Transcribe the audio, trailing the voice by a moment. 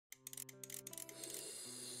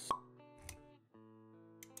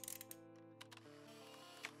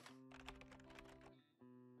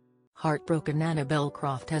Heartbroken Annabel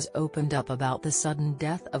Croft has opened up about the sudden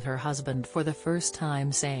death of her husband for the first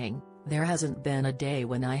time, saying, "There hasn't been a day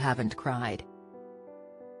when I haven't cried."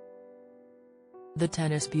 The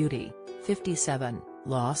tennis beauty, 57,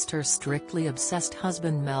 lost her strictly obsessed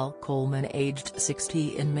husband Mel Coleman aged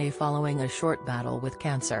 60 in May following a short battle with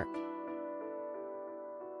cancer.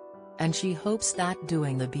 And she hopes that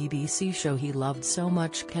doing the BBC show he loved so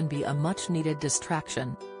much can be a much-needed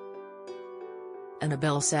distraction.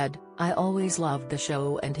 Annabel said, "I always loved the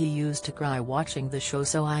show and he used to cry watching the show,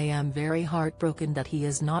 so I am very heartbroken that he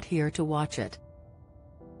is not here to watch it.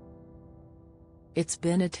 It's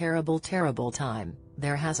been a terrible time,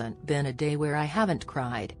 there hasn't been a day where I haven't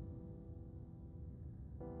cried.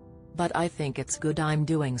 But I think it's good I'm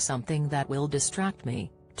doing something that will distract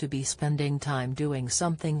me, to be spending time doing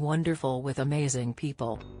something wonderful with amazing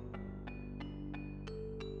people.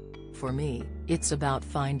 For me, it's about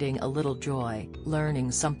finding a little joy,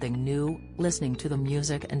 learning something new, listening to the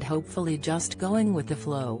music and hopefully just going with the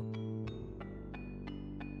flow."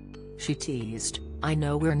 She teased, "I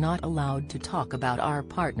know we're not allowed to talk about our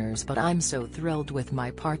partners, but I'm so thrilled with my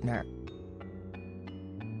partner."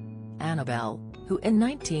 Annabel, who in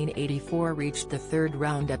 1984 reached the third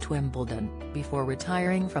round at Wimbledon, before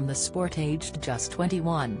retiring from the sport aged just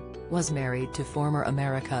 21, was married to former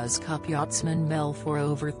America's Cup yachtsman Mel for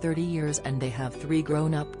over 30 years and they have 3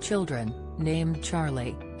 grown-up children, named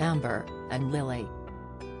Charlie, Amber, and Lily.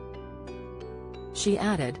 She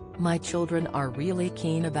added, "My children are really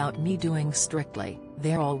keen about me doing Strictly,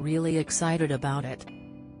 they're all really excited about it.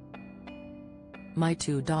 My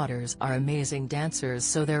 2 daughters are amazing dancers,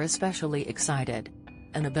 so they're especially excited."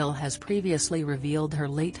 Annabel has previously revealed her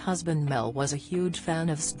late husband Mel was a huge fan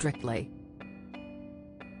of Strictly.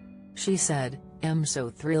 She said, "I'm so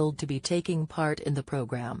thrilled to be taking part in the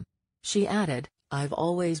program." She added, "I've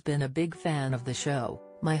always been a big fan of the show,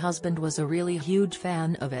 my husband was a really huge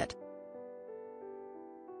fan of it."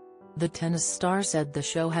 The tennis star said the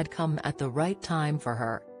show had come at the right time for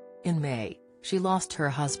her. In May, she lost her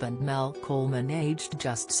husband Mel Coleman aged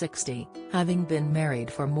just 60, having been married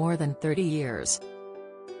for more than 30 years.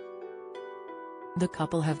 The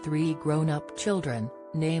couple have 3 grown-up children,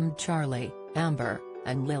 named Charlie, Amber,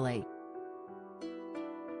 and Lily.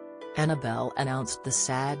 Annabel announced the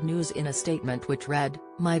sad news in a statement which read,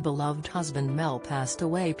 "My beloved husband Mel passed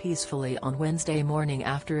away peacefully on Wednesday morning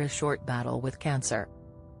after a short battle with cancer.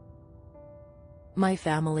 My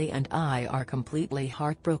family and I are completely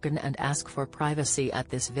heartbroken and ask for privacy at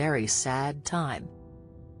this very sad time."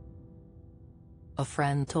 A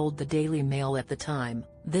friend told the Daily Mail at the time,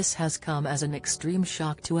 "This has come as an extreme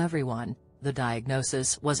shock to everyone. The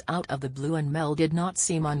diagnosis was out of the blue and Mel did not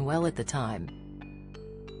seem unwell at the time.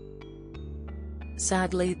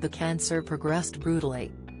 Sadly, the cancer progressed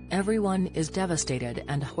brutally. Everyone is devastated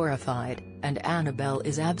and horrified, and Annabel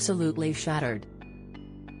is absolutely shattered."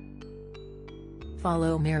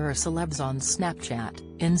 Follow Mirror Celebs on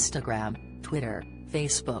Snapchat, Instagram, Twitter,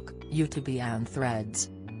 Facebook, YouTube and Threads.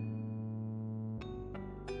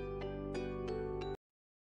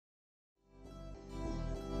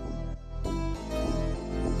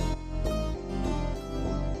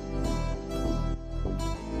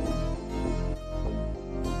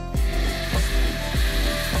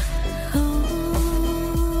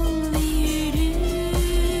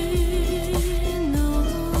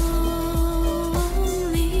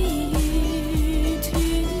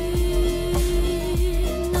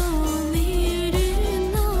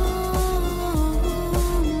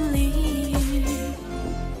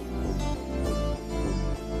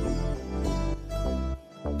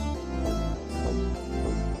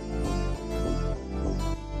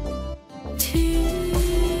 To